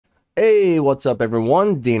Hey, what's up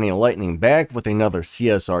everyone? Danny Lightning back with another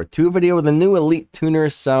CSR2 video. The new Elite Tuner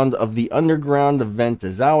Sound of the Underground event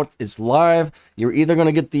is out. It's live. You're either going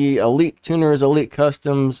to get the Elite Tuners Elite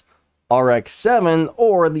Customs RX-7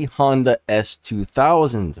 or the Honda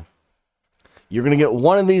S2000. You're going to get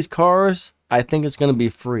one of these cars. I think it's going to be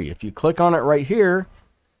free. If you click on it right here,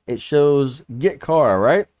 it shows Get Car,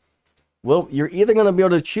 right? Well, you're either going to be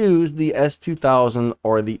able to choose the S2000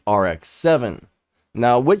 or the RX-7.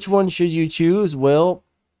 Now, which one should you choose? Well,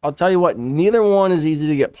 I'll tell you what, neither one is easy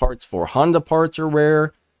to get parts for. Honda parts are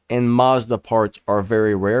rare and Mazda parts are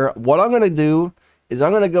very rare. What I'm going to do is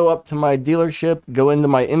I'm going to go up to my dealership, go into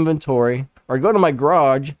my inventory, or go to my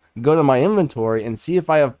garage, go to my inventory and see if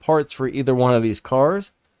I have parts for either one of these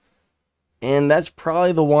cars. And that's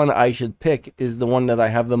probably the one I should pick, is the one that I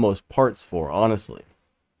have the most parts for, honestly.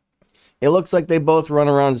 It looks like they both run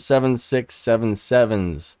around 7.6,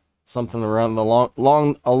 7.7s. Something around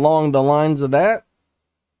along the lines of that.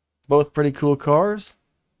 Both pretty cool cars.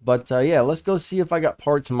 But yeah, let's go see if I got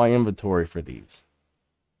parts in my inventory for these.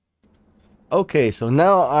 Okay, so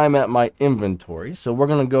now I'm at my inventory. So we're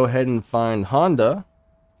going to go ahead and find Honda.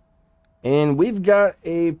 And we've got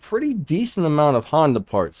a pretty decent amount of Honda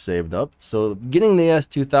parts saved up. So getting the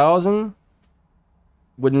S2000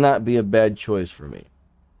 would not be a bad choice for me.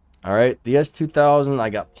 Alright, the S2000, I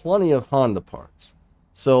got plenty of Honda parts.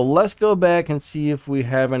 So let's go back and see if we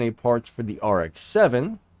have any parts for the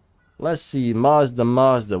RX-7. Let's see,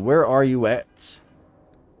 Mazda, where are you at?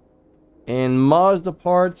 And Mazda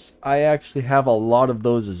parts, I actually have a lot of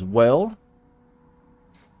those as well.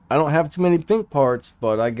 I don't have too many pink parts,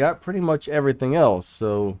 but I got pretty much everything else.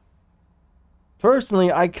 So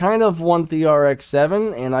personally, I kind of want the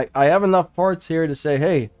RX-7, and I have enough parts here to say,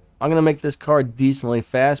 hey, I'm going to make this car decently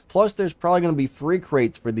fast. Plus, there's probably going to be free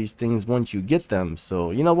crates for these things once you get them.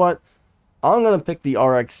 So, you know what? I'm going to pick the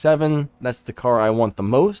RX-7. That's the car I want the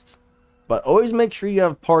most. But always make sure you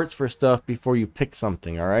have parts for stuff before you pick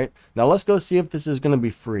something, alright? Now, let's go see if this is going to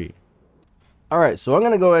be free. Alright, so I'm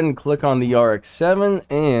going to go ahead and click on the RX-7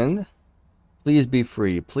 and please be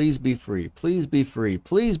free. Please be free. Please be free.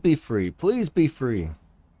 Please be free. Please be free.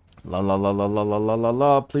 La la la la la la la la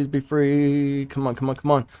la. Please be free. Come on, come on,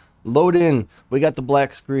 come on. Load in. We got the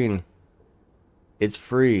black screen. It's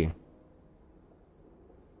free.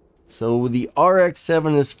 So the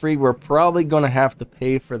RX-7 is free. We're probably going to have to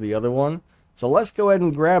pay for the other one. So let's go ahead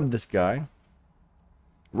and grab this guy.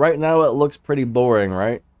 Right now it looks pretty boring,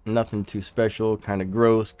 right? Nothing too special. Kind of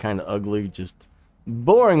gross. Kind of ugly. Just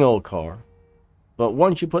boring old car. But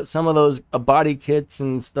once you put some of those body kits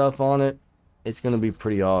and stuff on it, it's going to be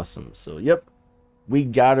pretty awesome. So, yep. We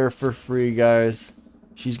got her for free, guys.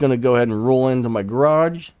 She's going to go ahead and roll into my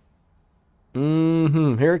garage.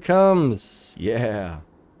 Here it comes. Yeah.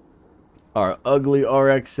 Our ugly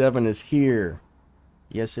RX-7 is here.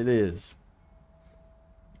 Yes, it is.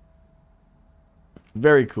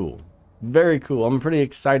 Very cool. Very cool. I'm pretty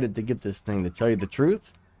excited to get this thing, to tell you the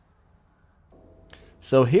truth.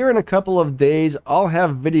 So here in a couple of days, I'll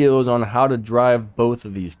have videos on how to drive both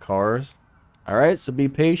of these cars. Alright, so be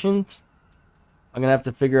patient. I'm going to have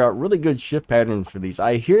to figure out really good shift patterns for these.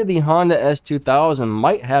 I hear the Honda S2000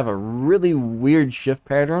 might have a really weird shift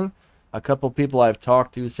pattern. A couple people I've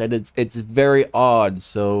talked to said it's very odd.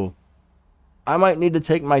 So I might need to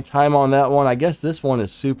take my time on that one. I guess this one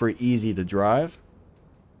is super easy to drive.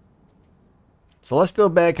 So let's go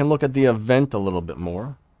back and look at the event a little bit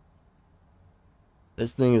more.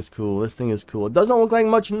 This thing is cool. This thing is cool. It doesn't look like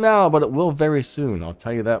much now, but it will very soon. I'll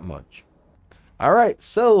tell you that much. Alright,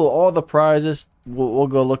 so all the prizes, we'll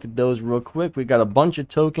go look at those real quick. We got a bunch of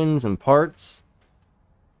tokens and parts.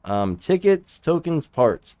 Tickets, tokens,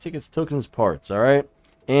 parts. Tickets, tokens, parts, alright?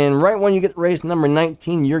 And right when you get race number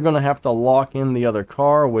 19, you're going to have to lock in the other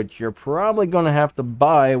car, which you're probably going to have to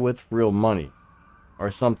buy with real money. Or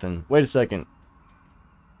something. Wait a second.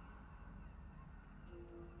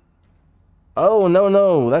 Oh,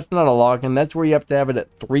 no, that's not a lock-in. That's where you have to have it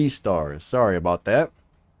at 3 stars. Sorry about that.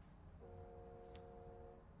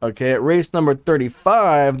 Okay, at race number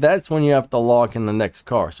 35, that's when you have to lock in the next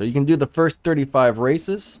car. So you can do the first 35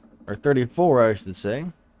 races, or 34 I should say.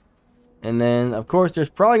 And then, of course, there's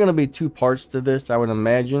probably going to be 2 parts to this, I would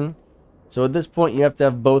imagine. So at this point, you have to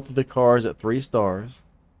have both of the cars at 3 stars.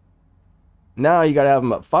 Now you got to have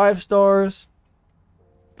them at 5 stars,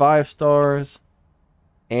 5 stars.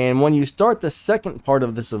 And when you start the second part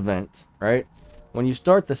of this event, right? When you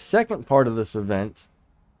start the second part of this event,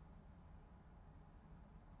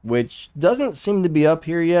 which doesn't seem to be up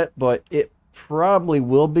here yet, but it probably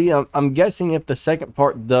will be. I'm guessing if the second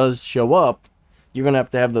part does show up, you're going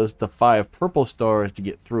to have the 5 purple stars to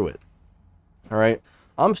get through it. All right.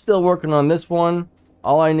 I'm still working on this one.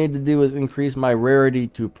 All I need to do is increase my rarity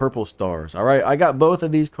to purple stars. All right, I got both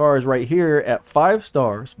of these cars right here at 5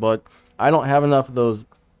 stars, but I don't have enough of those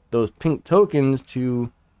pink tokens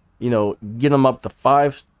to, you know, get them up to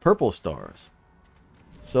 5 purple stars.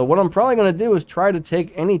 So what I'm probably going to do is try to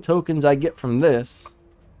take any tokens I get from this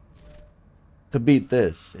to beat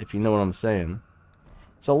this, if you know what I'm saying.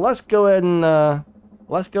 So let's go ahead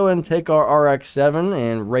and take our RX-7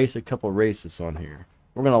 and race a couple races on here.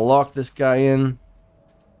 We're going to lock this guy in.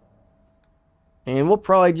 And we'll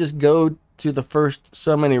probably just go to the first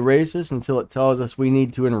so many races until it tells us we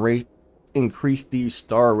need to increase the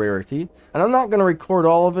star rarity. And I'm not going to record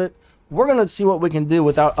all of it. We're going to see what we can do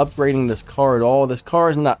without upgrading this car at all. This car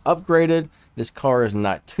is not upgraded. This car is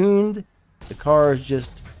not tuned. The car is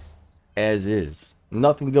just as is.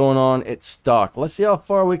 Nothing going on. It's stock. Let's see how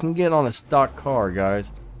far we can get on a stock car,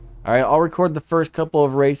 guys. Alright, I'll record the first couple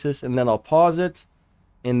of races and then I'll pause it.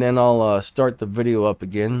 And then I'll start the video up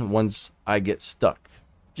again once I get stuck.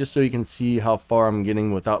 Just so you can see how far I'm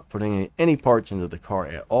getting without putting any parts into the car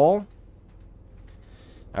at all.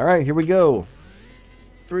 Alright, here we go.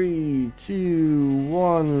 3, 2,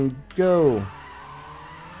 1, go.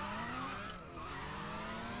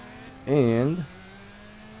 And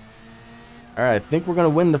alright, I think we're going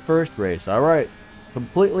to win the first race. Alright,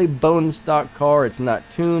 completely bone stock car. It's not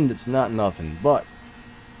tuned, it's not nothing. But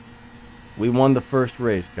we won the first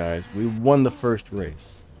race, guys. We won the first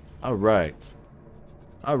race. Alright.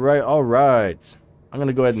 Alright, alright. I'm going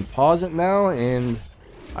to go ahead and pause it now, and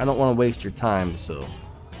I don't want to waste your time, so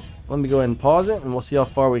let me go ahead and pause it, and we'll see how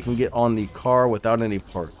far we can get on the car without any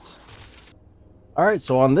parts. Alright,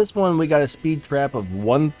 so on this one, we got a speed trap of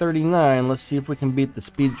 139. Let's see if we can beat the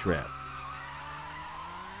speed trap.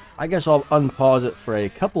 I guess I'll unpause it for a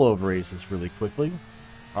couple of races really quickly.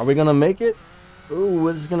 Are we going to make it? Ooh,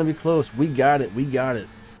 this is going to be close. We got it. We got it.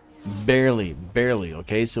 Barely, barely.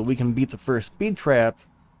 Okay, so we can beat the first speed trap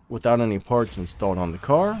without any parts installed on the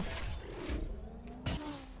car.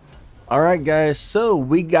 Alright guys, so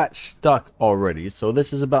we got stuck already. So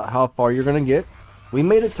this is about how far you're going to get. We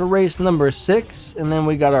made it to race number 6, and then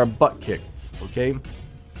we got our butt kicked. Okay,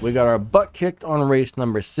 we got our butt kicked on race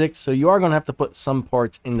number 6. So you are going to have to put some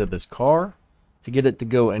parts into this car to get it to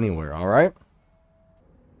go anywhere. Alright.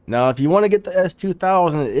 Now, if you want to get the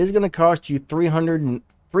S2000, it is going to cost you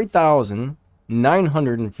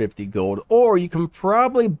 3,950 gold, or you can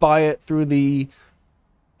probably buy it through the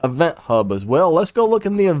event hub as well. Let's go look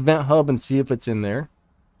in the event hub and see if it's in there.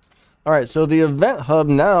 Alright, so the event hub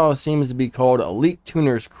now seems to be called Elite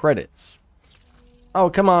Tuners Credits. Oh,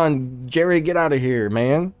 come on, Jerry, get out of here,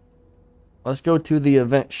 man. Let's go to the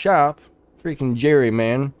event shop. Freaking Jerry,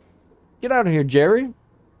 man. Get out of here, Jerry.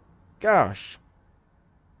 Gosh.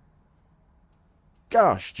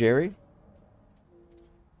 Gosh, Jerry.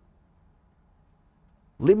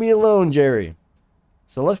 Leave me alone, Jerry.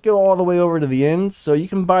 So let's go all the way over to the end. So you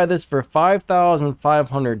can buy this for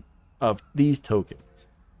 5,500 of these tokens.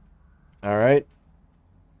 Alright.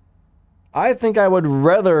 I think I would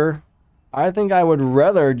rather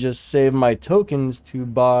just save my tokens to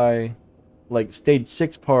buy like stage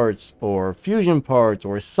 6 parts or fusion parts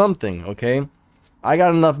or something, okay? I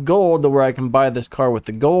got enough gold to where I can buy this car with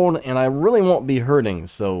the gold, and I really won't be hurting,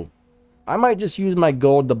 so I might just use my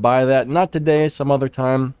gold to buy that. Not today, some other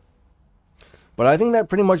time. But I think that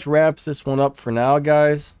pretty much wraps this one up for now,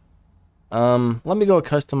 guys. Let me go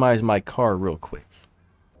customize my car real quick.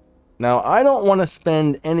 Now, I don't want to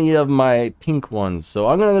spend any of my pink ones, so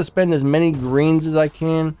I'm going to spend as many greens as I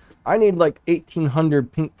can. I need like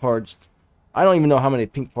 1,800 pink parts. I don't even know how many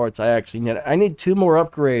pink parts I actually need. I need 2 more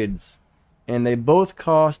upgrades, and they both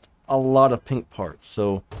cost a lot of pink parts.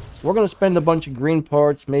 So we're going to spend a bunch of green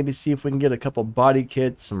parts, maybe see if we can get a couple body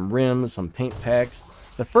kits, some rims, some paint packs.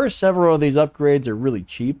 The first several of these upgrades are really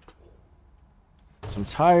cheap. Some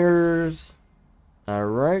tires.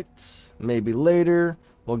 Alright, maybe later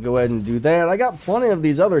we'll go ahead and do that. I got plenty of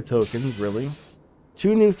these other tokens, really.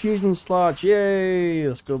 2 new fusion slots, yay!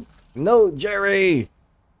 Let's go. No, Jerry!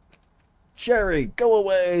 Jerry, go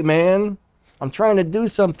away, man! I'm trying to do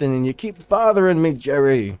something and you keep bothering me,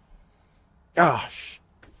 Jerry. Gosh.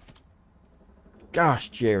 Gosh,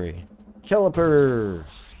 Jerry.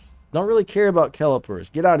 Calipers. Don't really care about calipers.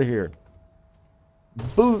 Get out of here.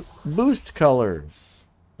 Boost colors.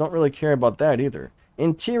 Don't really care about that either.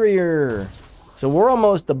 Interior. So we're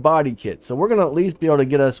almost a body kit. So we're going to at least be able to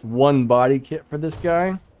get us 1 body kit for this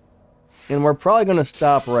guy. And we're probably going to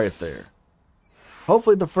stop right there.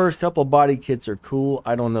 Hopefully the first couple body kits are cool.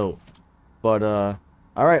 I don't know. But,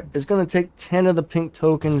 alright. It's going to take 10 of the pink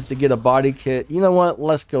tokens to get a body kit. You know what?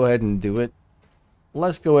 Let's go ahead and do it.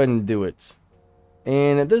 Let's go ahead and do it.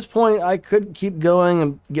 And at this point, I could keep going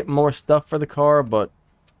and get more stuff for the car, but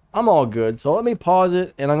I'm all good. So let me pause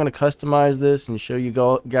it, and I'm going to customize this and show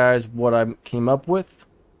you guys what I came up with.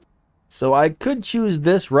 So I could choose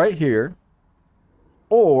this right here,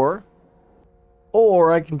 or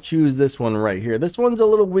I can choose this one right here. This one's a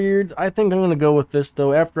little weird. I think I'm going to go with this,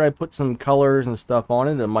 though. After I put some colors and stuff on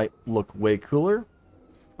it, it might look way cooler.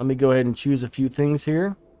 Let me go ahead and choose a few things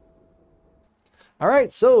here.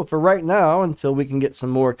 Alright, so for right now, until we can get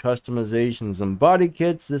some more customizations and body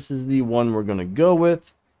kits, this is the one we're going to go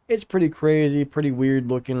with. It's pretty crazy, pretty weird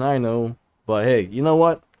looking, I know. But hey, you know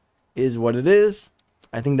what? Is what it is.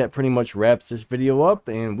 I think that pretty much wraps this video up,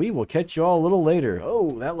 and we will catch you all a little later.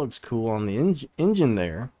 Oh, that looks cool on the engine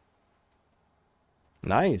there.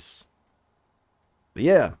 Nice. But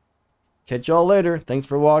yeah. Catch y'all later. Thanks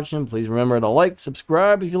for watching. Please remember to like,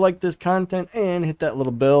 subscribe if you like this content, and hit that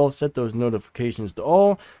little bell. Set those notifications to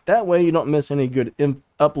all. That way you don't miss any good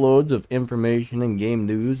uploads of information and game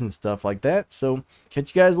news and stuff like that. So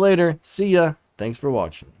catch you guys later. See ya. Thanks for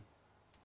watching.